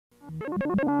Hey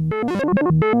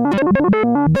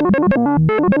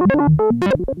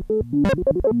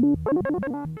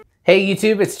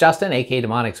YouTube, it's Justin, aka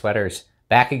Demonic Sweaters,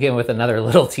 back again with another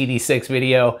little TD-6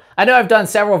 video. I know I've done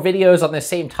several videos on this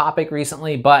same topic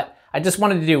recently, but I just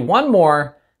wanted to do one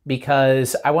more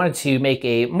because I wanted to make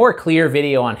a more clear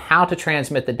video on how to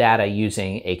transmit the data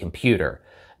using a computer.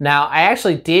 Now, I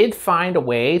actually did find a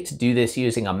way to do this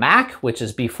using a Mac, which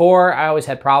is before I always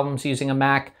had problems using a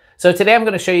Mac. So today I'm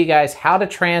going to show you guys how to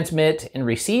transmit and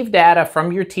receive data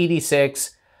from your TD-6.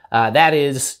 That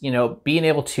is, being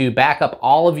able to back up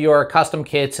all of your custom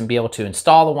kits and be able to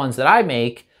install the ones that I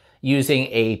make using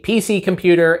a PC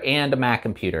computer and a Mac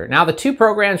computer. Now, the two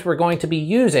programs we're going to be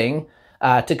using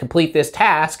to complete this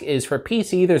task is for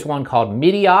PC, there's one called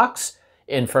MIDI-OX,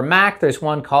 and for Mac, there's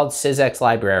one called SysEx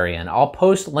Librarian. I'll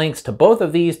post links to both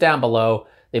of these down below.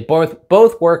 They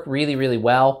both work really, really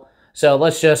well. So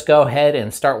let's just go ahead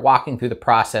and start walking through the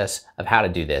process of how to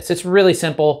do this. It's really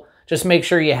simple. Just make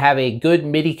sure you have a good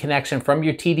MIDI connection from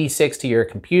your TD-6 to your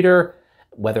computer,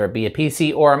 whether it be a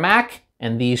PC or a Mac,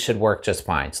 and these should work just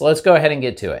fine. So let's go ahead and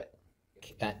get to it.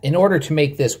 In order to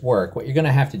make this work, what you're going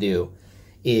to have to do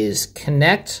is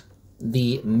connect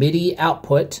the MIDI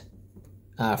output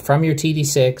from your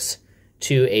TD-6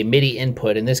 to a MIDI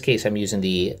input. In this case, I'm using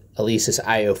the Alesis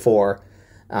IO4.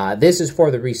 This is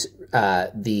for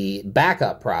the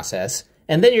backup process.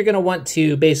 And then you're going to want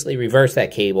to basically reverse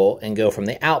that cable and go from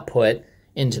the output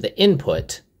into the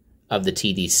input of the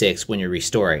TD-6 when you're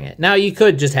restoring it. Now, you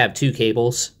could just have two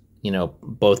cables,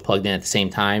 both plugged in at the same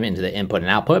time into the input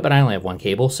and output, but I only have one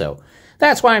cable, so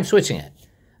that's why I'm switching it.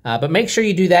 But make sure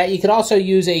you do that. You could also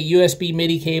use a USB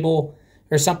MIDI cable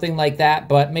or something like that,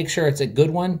 but make sure it's a good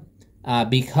one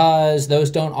because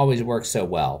those don't always work so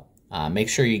well. Make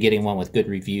sure you're getting one with good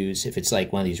reviews. If it's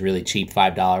like one of these really cheap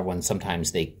 $5 ones,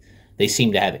 sometimes they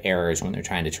seem to have errors when they're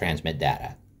trying to transmit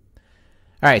data.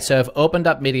 All right, so I've opened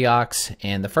up MIDI-OX,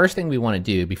 and the first thing we want to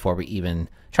do before we even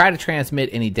try to transmit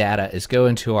any data is go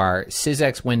into our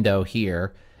SysEx window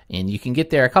here, and you can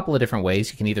get there a couple of different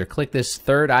ways. You can either click this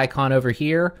third icon over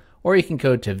here, or you can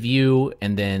go to View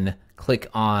and then click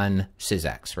on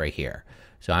SysEx right here.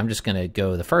 So I'm just going to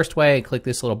go the first way, click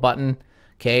this little button.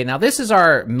 Okay, now this is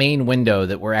our main window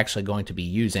that we're actually going to be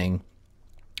using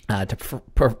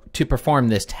to perform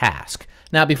this task.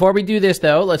 Now, before we do this,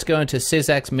 though, let's go into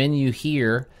SysEx menu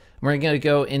here. We're going to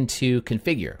go into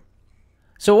Configure.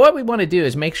 So what we want to do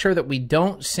is make sure that we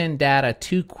don't send data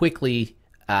too quickly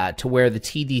to where the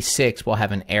TD-6 will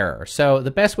have an error. So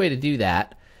the best way to do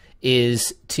that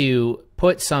is to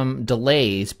put some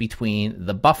delays between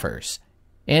the buffers.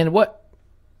 And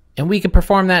we can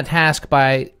perform that task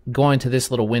by going to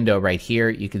this little window right here.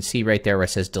 You can see right there where it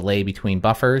says delay between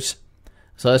buffers.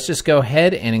 So let's just go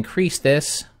ahead and increase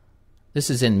this. This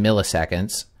is in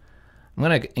milliseconds. I'm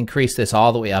going to increase this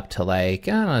all the way up to like,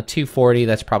 I don't know, 240.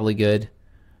 That's probably good.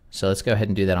 So let's go ahead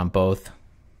and do that on both.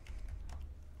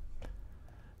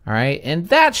 All right, and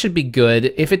that should be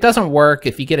good. If it doesn't work,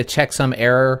 if you get a checksum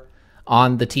error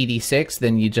on the TD-6,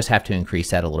 then you just have to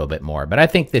increase that a little bit more. But I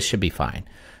think this should be fine.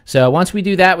 So once we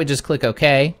do that, we just click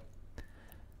OK.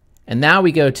 And now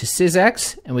we go to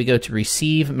SysEx and we go to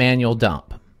Receive Manual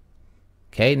Dump.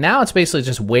 Okay, now it's basically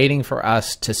just waiting for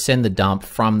us to send the dump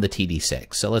from the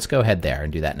TD-6. So let's go ahead there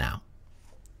and do that now.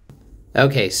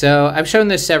 Okay, so I've shown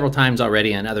this several times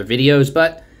already in other videos,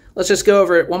 but let's just go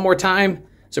over it one more time.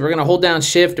 So we're going to hold down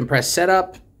Shift and press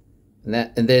Setup,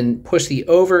 and then push the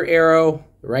over arrow,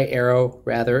 the right arrow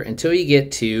rather, until you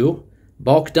get to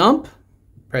Bulk Dump.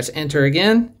 Press Enter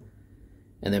again,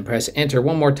 and then press Enter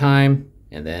one more time,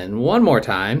 and then one more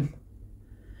time.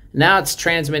 Now it's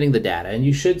transmitting the data, and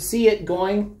you should see it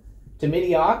going to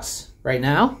MIDI-OX right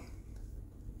now.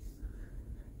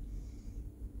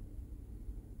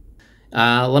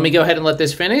 Let me go ahead and let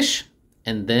this finish,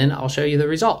 and then I'll show you the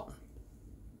result.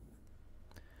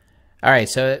 All right,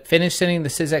 so it finished sending the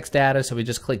SysEx data, so we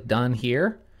just click Done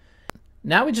here.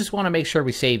 Now we just want to make sure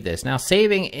we save this. Now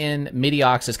saving in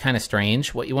MIDI-OX is kind of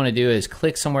strange. What you want to do is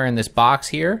click somewhere in this box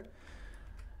here.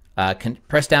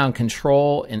 Press down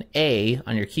Control and A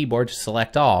on your keyboard to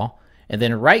select all, and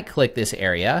then right-click this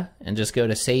area and just go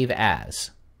to Save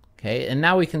As. Okay, and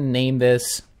now we can name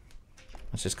this.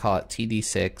 Let's just call it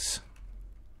TD-6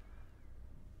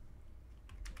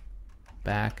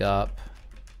 Backup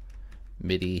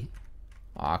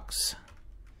MIDI-OX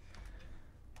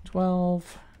 12-16.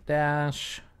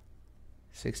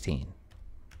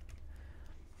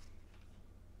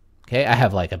 Okay, I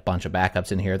have like a bunch of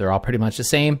backups in here. They're all pretty much the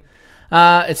same,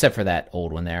 except for that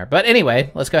old one there. But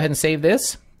anyway, let's go ahead and save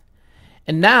this.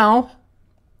 And now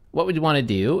what we'd want to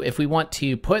do, if we want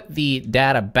to put the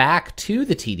data back to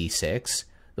the TD6,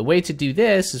 the way to do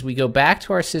this is we go back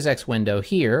to our SysEx window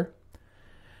here,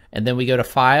 and then we go to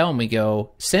File and we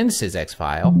go Send SysEx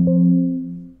File.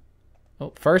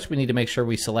 Oh, first we need to make sure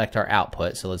we select our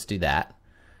output, so let's do that.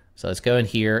 So let's go in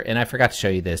here, and I forgot to show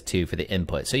you this too for the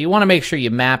input. So you want to make sure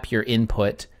you map your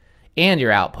input and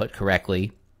your output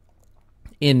correctly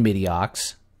in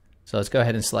MIDI-OX. So let's go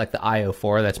ahead and select the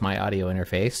IO4, that's my audio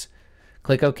interface.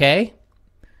 Click OK.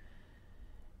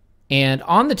 And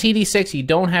on the TD6, you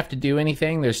don't have to do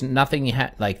anything. There's nothing you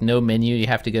have, like no menu you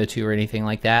have to go to or anything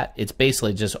like that. It's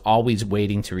basically just always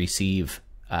waiting to receive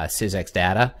SysEx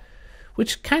data,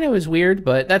 which kind of is weird,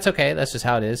 but that's okay. That's just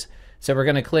how it is. So we're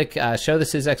going to click Show the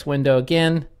SysEx window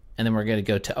again, and then we're going to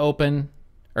go to Open,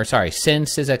 or sorry, Send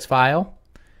SysEx File.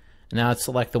 And now let's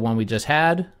select the one we just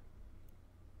had,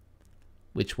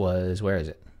 which was, where is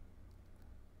it?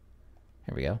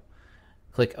 Here we go.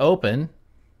 Click Open.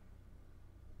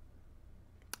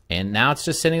 And now it's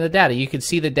just sending the data. You can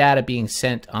see the data being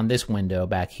sent on this window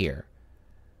back here.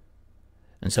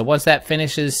 And so once that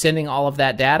finishes sending all of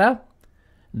that data,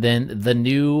 then the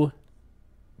new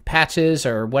patches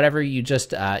or whatever you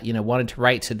just wanted to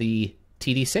write to the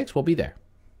TD6 will be there.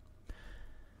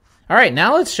 All right,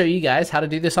 now let's show you guys how to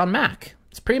do this on Mac.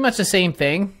 It's pretty much the same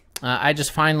thing. I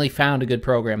just finally found a good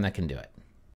program that can do it.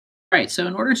 All right, so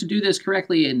in order to do this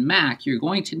correctly in Mac, you're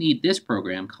going to need this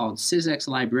program called SysEx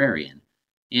Librarian.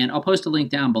 And I'll post a link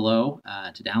down below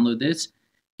to download this.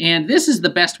 And this is the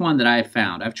best one that I've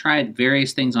found. I've tried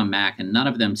various things on Mac and none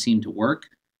of them seem to work.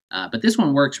 But this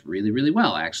one works really, really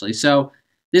well, actually. So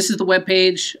this is the web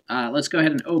page. Let's go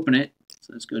ahead and open it.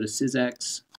 So let's go to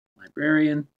SysEx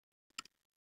Librarian.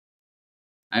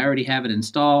 I already have it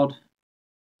installed.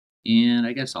 And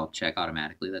I guess I'll check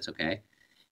automatically. That's okay.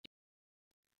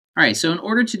 All right, so in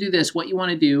order to do this, what you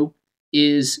want to do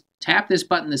is tap this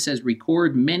button that says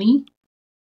Record Mini.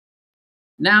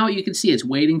 Now you can see it's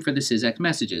waiting for the SysEx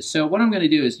messages. So what I'm going to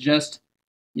do is just,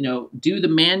 do the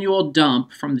manual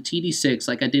dump from the TD6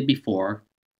 like I did before.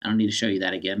 I don't need to show you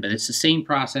that again, but it's the same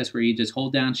process where you just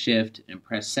hold down Shift and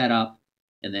press Setup,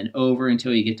 and then over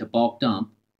until you get to bulk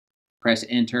dump. Press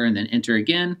Enter and then Enter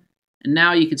again. And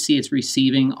now you can see it's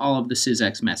receiving all of the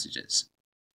SysEx messages.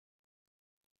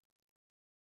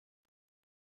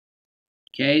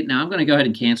 Okay, now I'm going to go ahead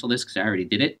and cancel this because I already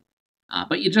did it.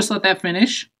 But you just let that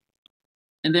finish.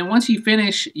 And then once you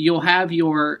finish, you'll have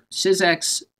your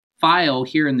SysEx file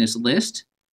here in this list.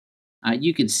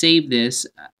 You can save this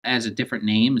as a different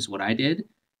name is what I did.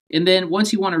 And then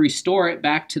once you want to restore it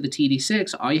back to the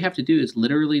TD6, all you have to do is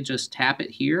literally just tap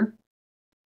it here.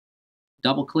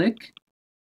 Double click.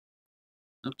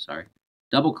 Oops, sorry.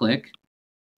 Double click.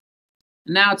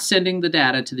 And now it's sending the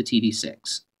data to the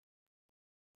TD6.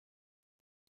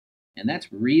 And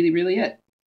that's really, really it.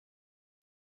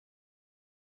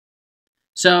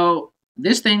 So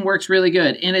this thing works really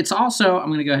good. And it's also, I'm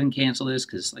going to go ahead and cancel this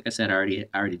because, like I said, I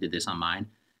already did this on mine.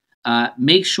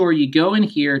 Make sure you go in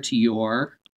here to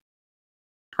your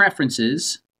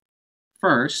preferences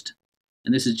first.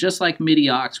 And this is just like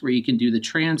MIDI-OX where you can do the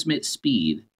transmit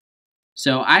speed.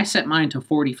 So I set mine to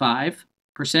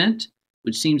 45%,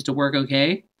 which seems to work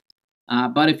okay.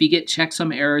 But if you get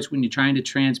checksum errors when you're trying to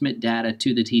transmit data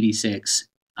to the TD6,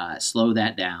 slow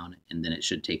that down and then it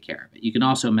should take care of it. You can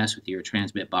also mess with your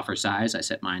transmit buffer size. I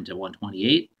set mine to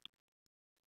 128.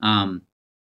 Of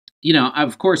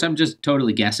course, I'm just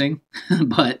totally guessing,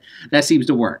 but that seems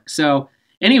to work. So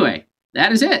anyway,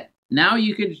 that is it. Now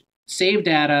you could save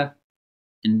data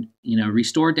and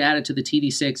restore data to the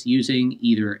TD6 using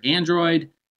either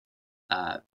Android,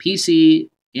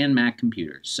 PC, and Mac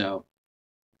computers. So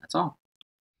that's all.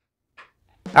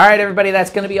 All right, everybody, that's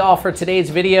going to be all for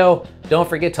today's video. Don't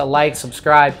forget to like,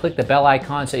 subscribe, click the bell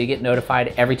icon so you get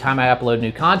notified every time I upload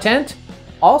new content.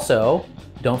 Also,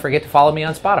 don't forget to follow me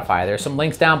on Spotify. There's some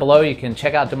links down below. You can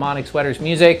check out Demonic Sweaters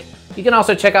music. You can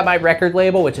also check out my record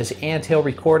label, which is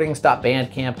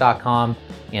anthillrecordings.bandcamp.com.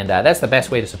 And that's the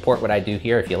best way to support what I do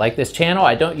here. If you like this channel,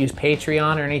 I don't use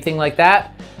Patreon or anything like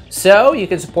that. So you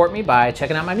can support me by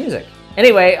checking out my music.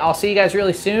 Anyway, I'll see you guys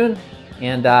really soon,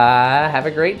 and have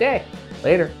a great day.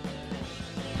 Later.